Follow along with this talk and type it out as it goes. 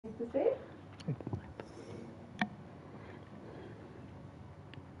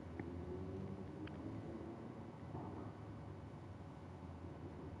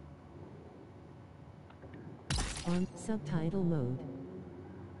On subtitle mode.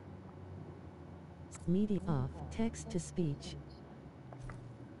 Media off. Text to speech.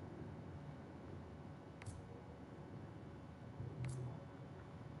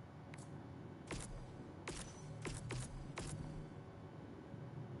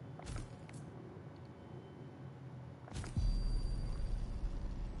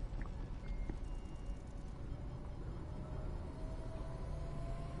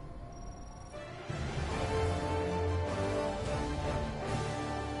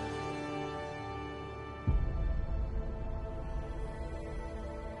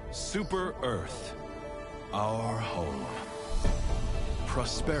 Super Earth, our home.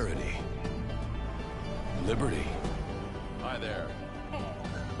 Prosperity. Liberty. Hi there.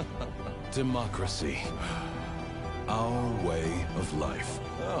 Democracy. Our way of life.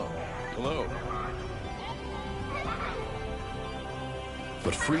 Oh, hello.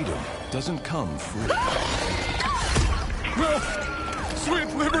 But freedom doesn't come free. No!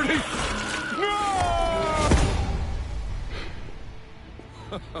 Sweet liberty! No!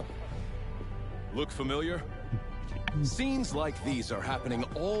 Look familiar? Scenes like these are happening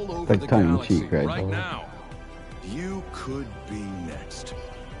all over the galaxy right now. You could be next.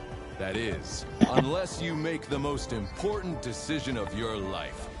 That is, unless you make the most important decision of your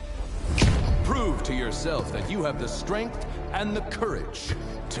life. Prove to yourself that you have the strength and the courage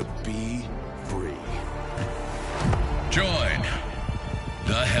to be free. Join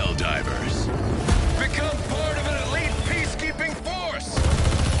the Helldivers. Become part of an elite peacekeeping force.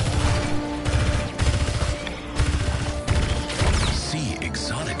 See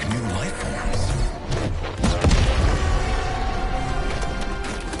exotic new life forms.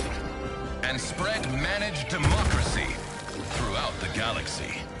 And spread managed democracy throughout the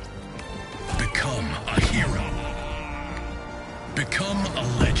galaxy. Become a hero. Become a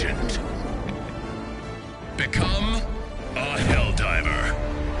legend. Become a Helldiver.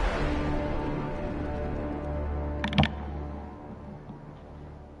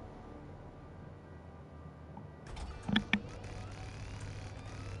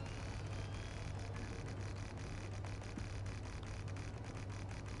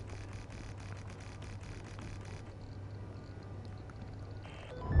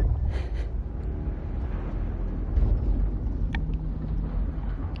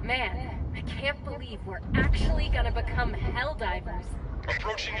 Man, I can't believe we're actually gonna become Helldivers.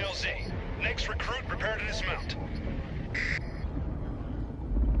 Approaching LZ. Next recruit, prepare to dismount.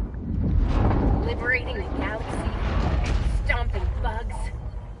 Liberating the galaxy. Stomping bugs.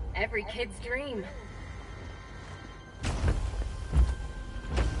 Every kid's dream.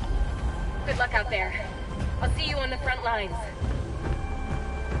 Good luck out there. I'll see you on the front lines.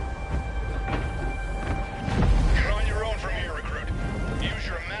 You're on your own from here, recruit. Use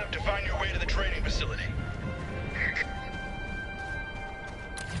your map to find your way to the training facility.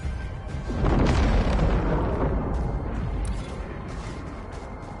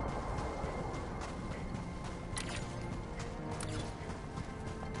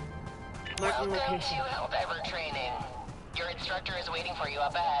 Marking Welcome location. to Helldiver training. Your instructor is waiting for you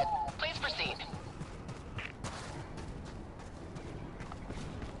up ahead. Please proceed.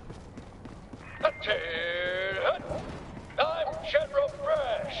 I'm General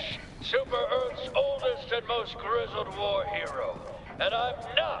Brash, Super Earth's oldest and most grizzled war hero, and I'm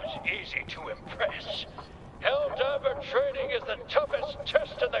not easy to impress. Helldiver training is the toughest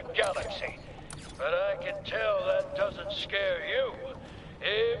test in the galaxy, but I can tell that doesn't scare you.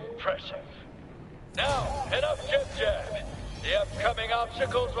 Impressive. Now, enough jib-jab. The upcoming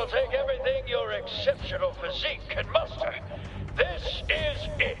obstacles will take everything your exceptional physique can muster. This is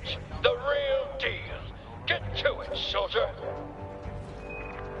it, the real deal. Get to it, soldier.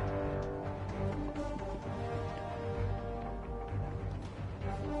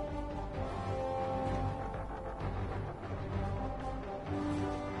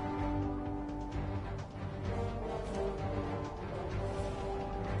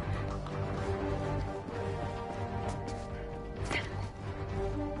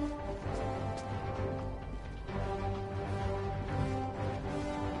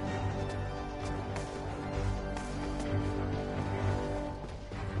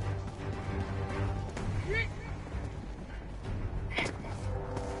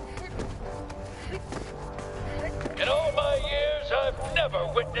 In all my years, I've never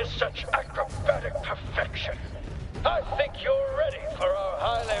witnessed such acrobatic perfection. I think you're ready for our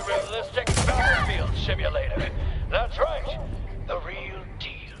highly realistic battlefield simulator. That's right, the real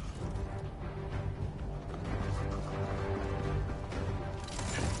deal.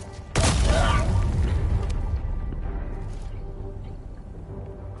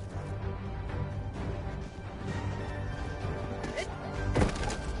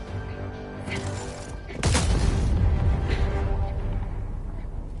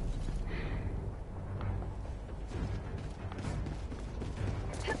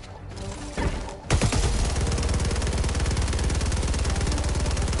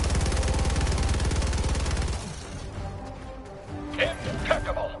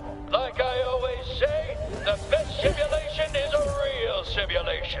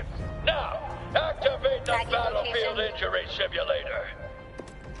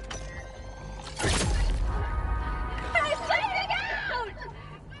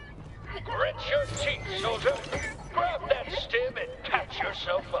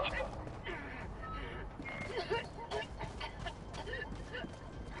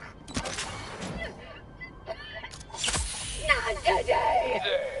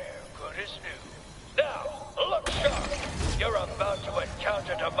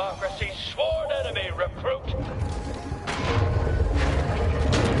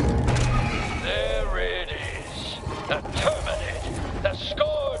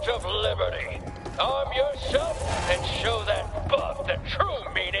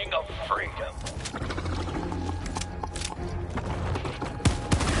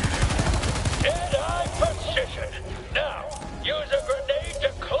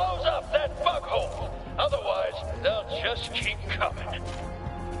 coming.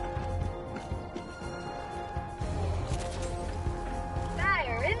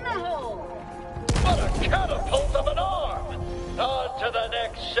 Fire in the hole! What a catapult of an arm! On to the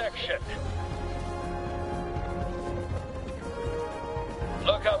next section.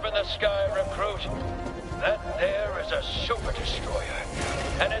 Look up in the sky, recruit. That there is a super destroyer.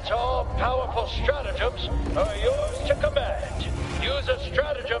 And its all-powerful stratagems are yours to command. Use a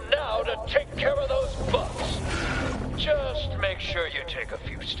stratagem now to take care of those bugs. Just make sure you take a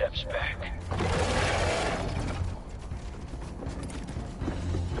few steps back.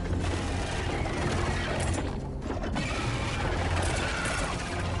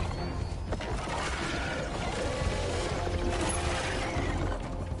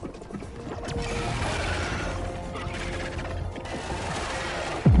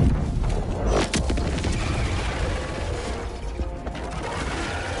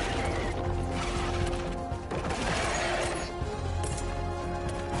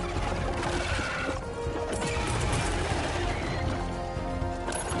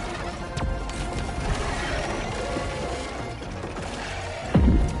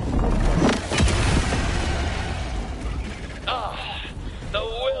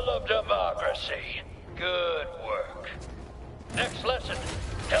 Democracy. Good work. Next lesson.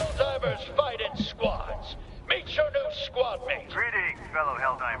 Helldivers fight in squads. Meet your new squad mate. Greetings, fellow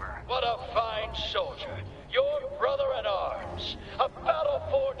Helldiver. What a fine soldier. Your brother in arms. A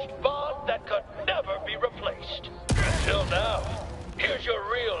battle-forged bond that could never be replaced. Until now. Here's your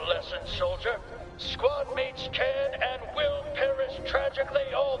real lesson, soldier. Squad mates can and will perish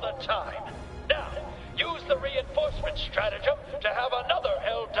tragically all the time. Now, use the reinforcement stratagem to have another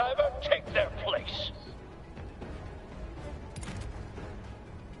Helldiver take their place.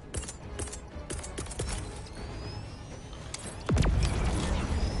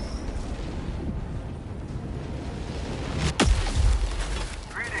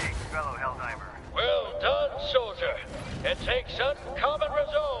 Greetings, fellow Helldiver. Well done, soldier. It takes uncommon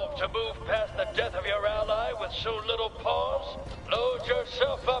resolve to move past the death of your ally with so little pause. Load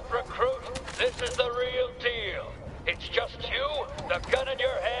yourself up, recruit. This is the real deal. It's just you, the gun in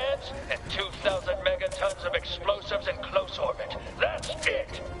your hands, and 2,000 megatons of explosives in close orbit. That's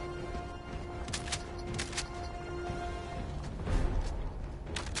it!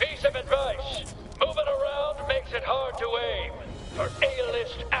 Piece of advice. Moving around makes it hard to aim. For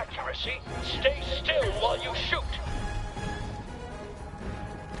A-list accuracy, stay still while you shoot.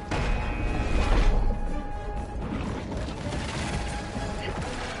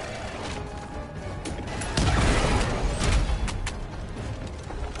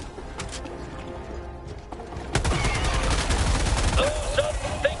 Those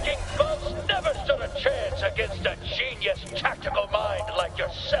unthinking bugs never stood a chance against a genius tactical mind like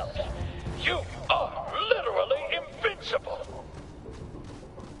yourself. You are literally invincible.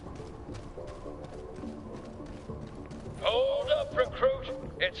 Hold up, recruit.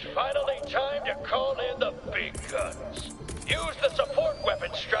 It's finally time to call in the big guns. Use the support weapon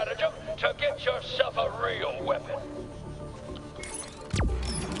stratagem to get yourself a real weapon.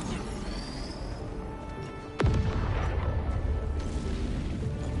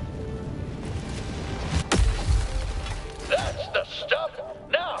 That's the stuff.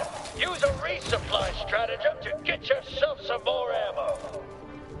 Now, use a resupply stratagem to get yourself some more ammo.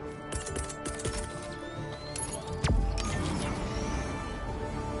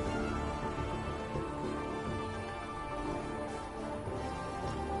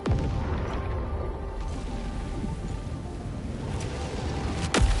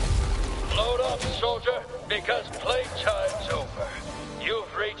 Load up, soldier, because playtime's over.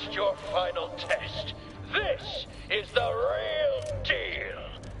 You've reached your final test. This is the real deal.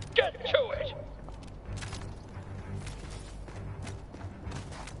 Get to it.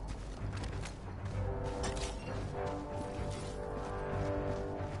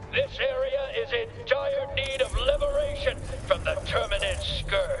 This area is in dire need of liberation from the Terminid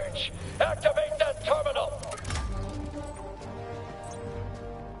Scourge. Activate that terminal.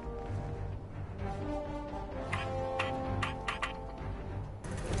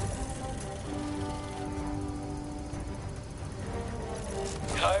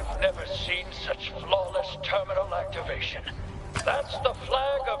 I've never seen such flawless terminal activation. That's the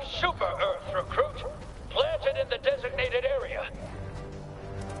flag of Super Earth, recruit, planted in the designated area.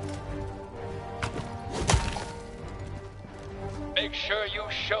 Make sure you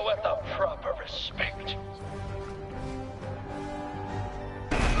show it the proper respect.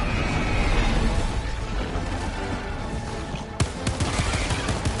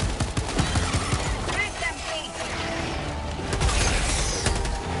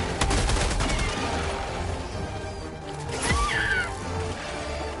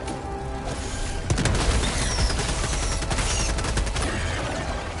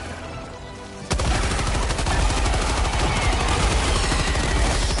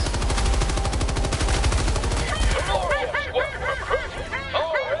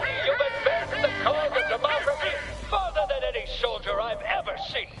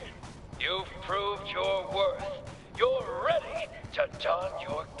 You've proved your worth. You're ready to don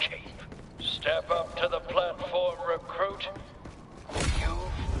your cape. Step up to the platform, recruit.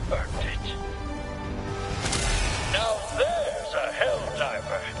 You've earned it. Now there's a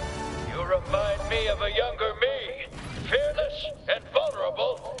Helldiver. You remind me of a younger me. Fearless and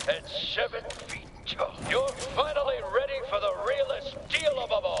vulnerable and 7 feet tall. You're finally ready for the realest deal of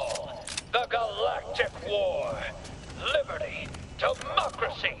them all. The Galactic War. Liberty,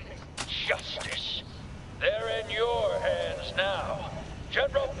 democracy, justice. They're in your hands now.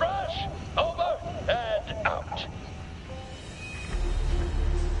 General Brush, over and out.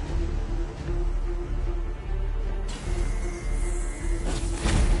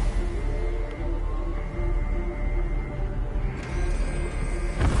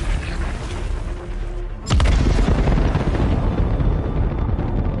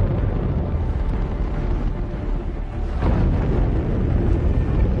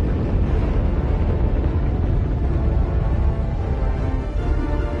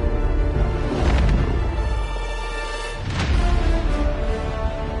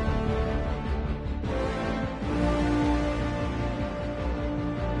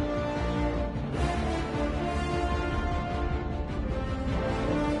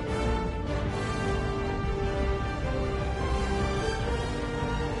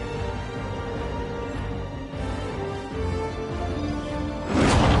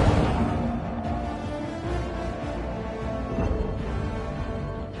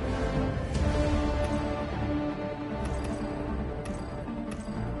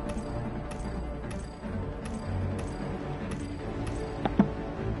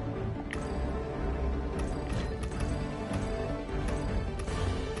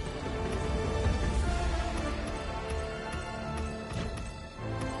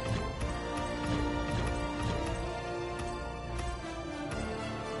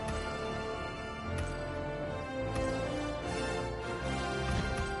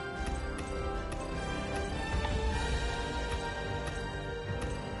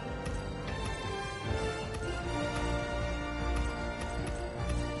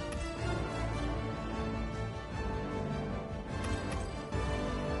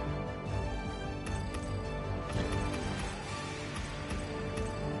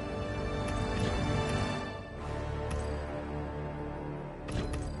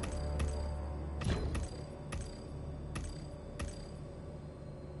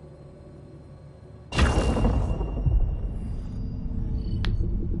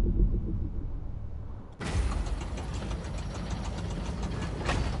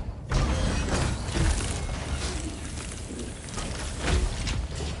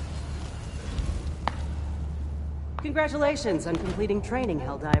 Congratulations on completing training,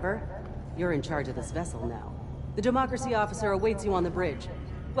 Helldiver. You're in charge of this vessel now. The Democracy Officer awaits you on the bridge.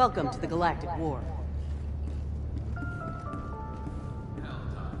 Welcome to the Galactic War.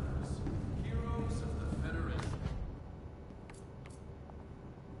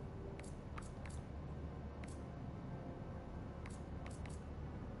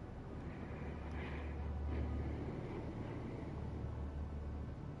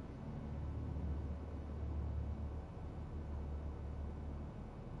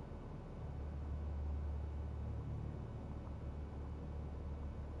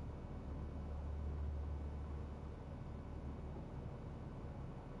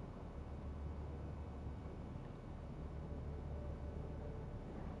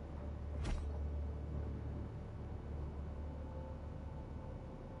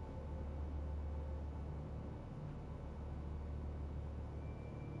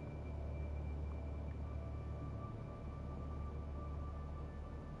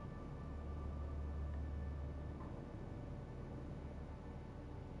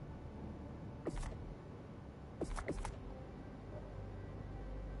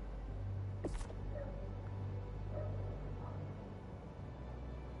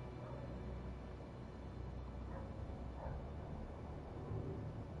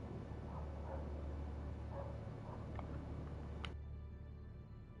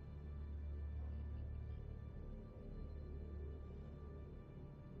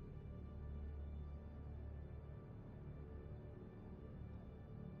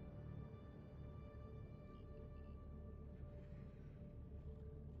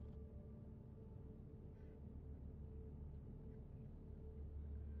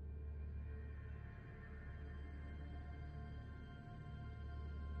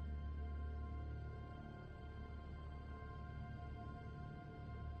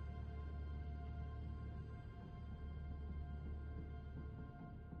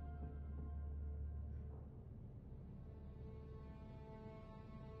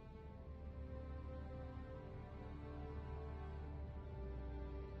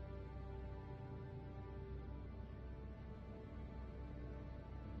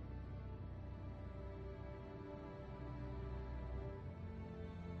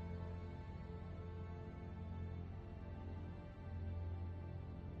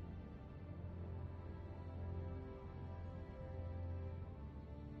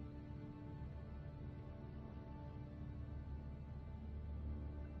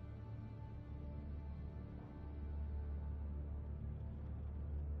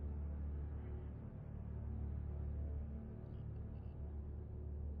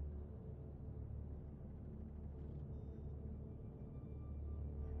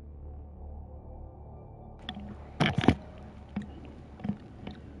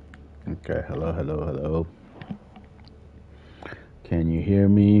 Okay, hello, hello, hello. Can you hear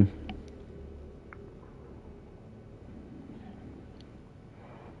me?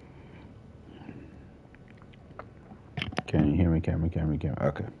 Can you hear me?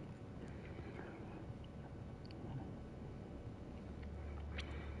 Okay.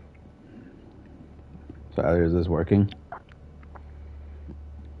 So, is this working?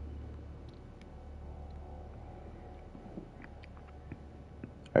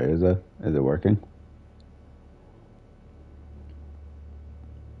 Is it working?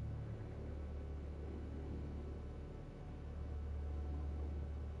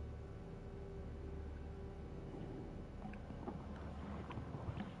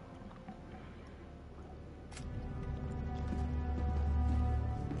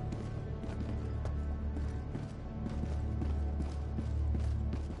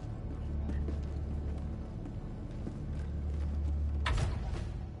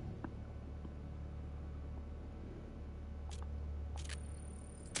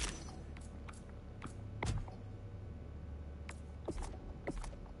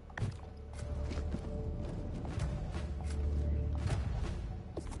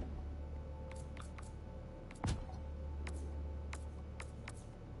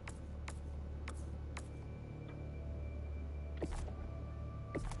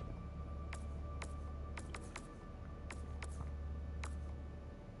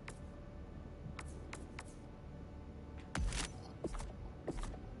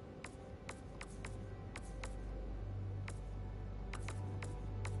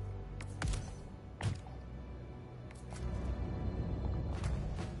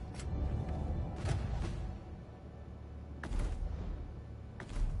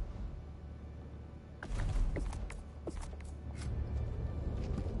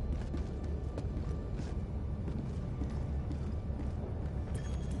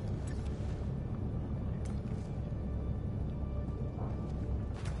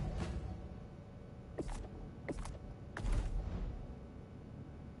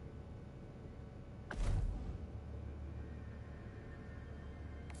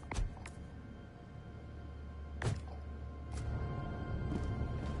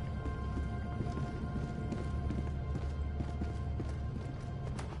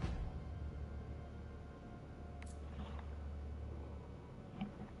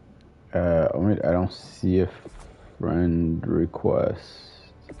 I don't see a friend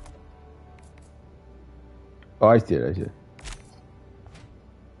request. Oh, I see it.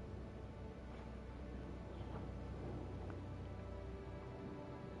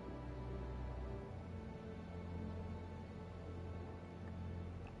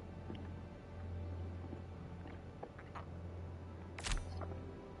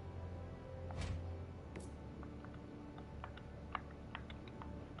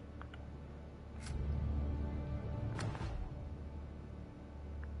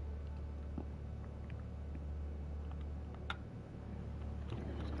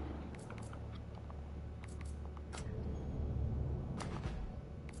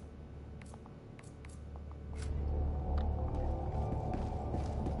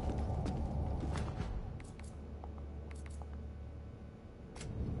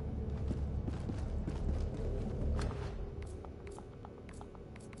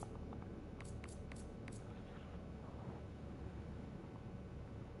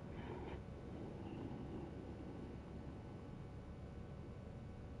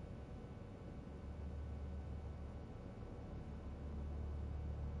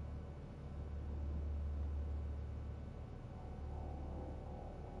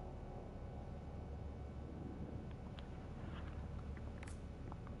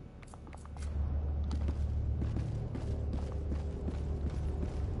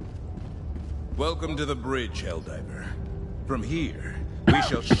 Welcome to the bridge, Helldiver. From here, we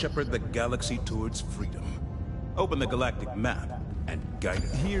shall shepherd the galaxy towards freedom. Open the galactic map and guide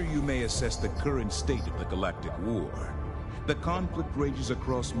it. Here you may assess the current state of the galactic war. The conflict rages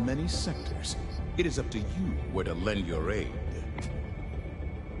across many sectors. It is up to you where to lend your aid.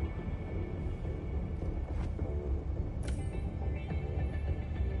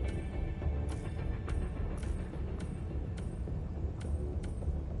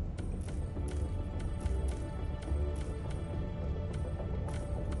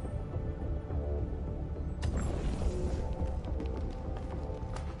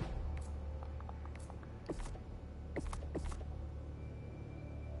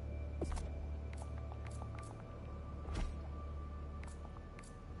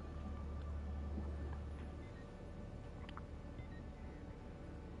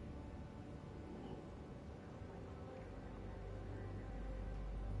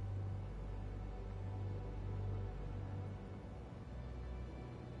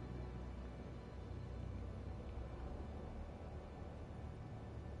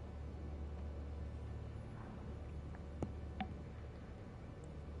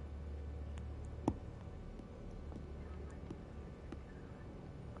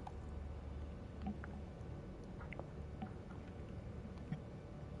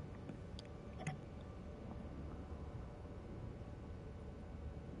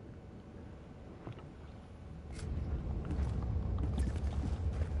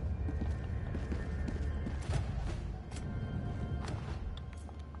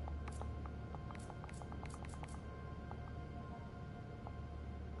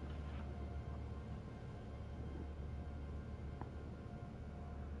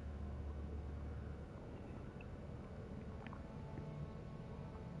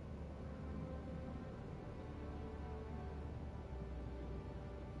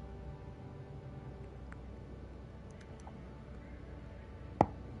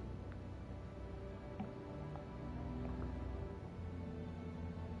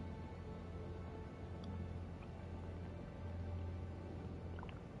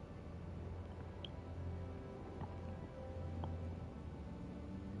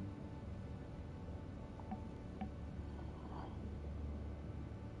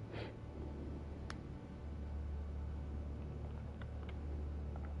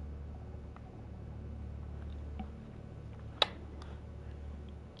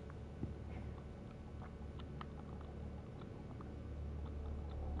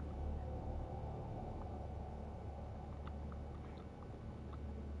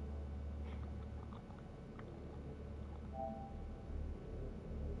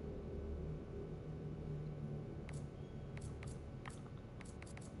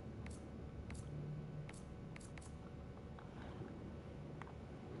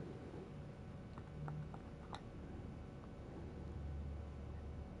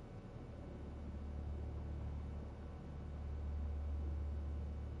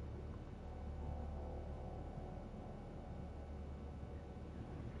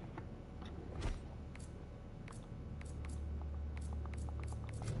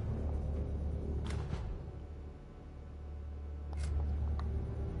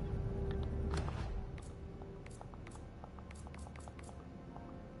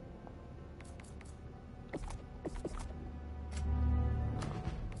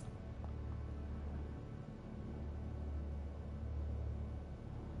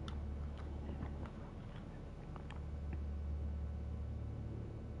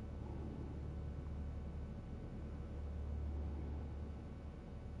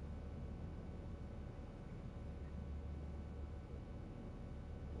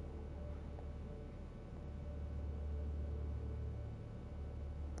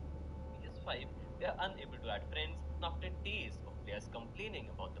 5, they are unable to add friends, and after days of players complaining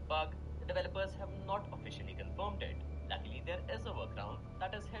about the bug, the developers have not officially confirmed it. Luckily, there is a workaround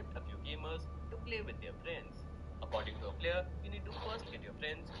that has helped a few gamers to play with their friends. According to a player, you need to first get your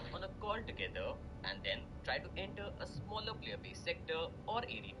friends on a call together and then try to enter a smaller player-based sector or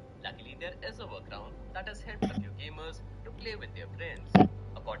area. Luckily, there is a workaround that has helped a few gamers to play with their friends.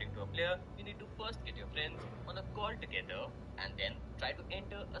 According to a player, you need to first get your friends on a call together and then try to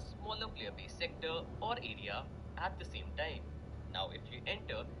enter a smaller player-based sector or area at the same time. Now, if you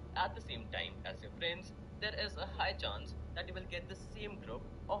enter at the same time as your friends, there is a high chance that you will get the same group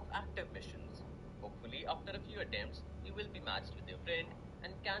of active missions. Hopefully, after a few attempts, you will be matched with your friend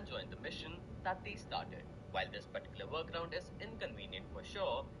and can join the mission that they started. While this particular workaround is inconvenient for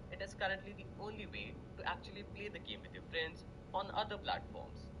sure, it is currently the only way to actually play the game with your friends on other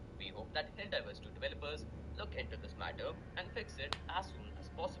platforms. We hope that Helldivers 2 developers look into this matter and fix it as soon as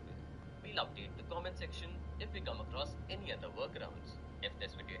possible. We'll update the comment section if we come across any other workarounds. If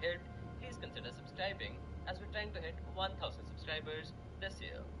this video helped, please consider subscribing as we're trying to hit 1000 subscribers this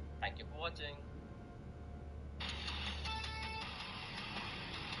year. Thank you for watching.